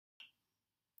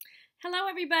Hello,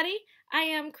 everybody. I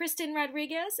am Kristen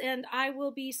Rodriguez, and I will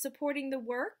be supporting the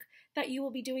work that you will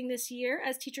be doing this year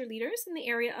as teacher leaders in the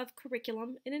area of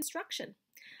curriculum and instruction.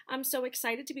 I'm so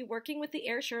excited to be working with the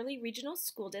Air Shirley Regional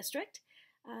School District.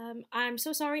 I'm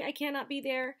so sorry I cannot be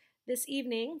there this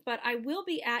evening, but I will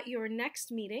be at your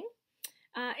next meeting.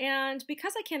 And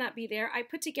because I cannot be there, I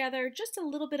put together just a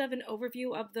little bit of an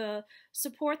overview of the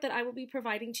support that I will be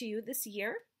providing to you this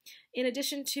year. In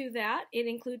addition to that, it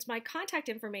includes my contact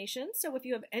information, so if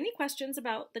you have any questions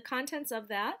about the contents of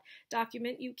that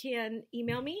document, you can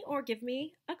email me or give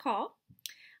me a call.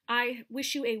 I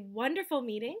wish you a wonderful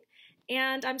meeting,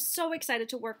 and I'm so excited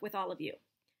to work with all of you.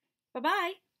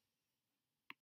 Bye-bye.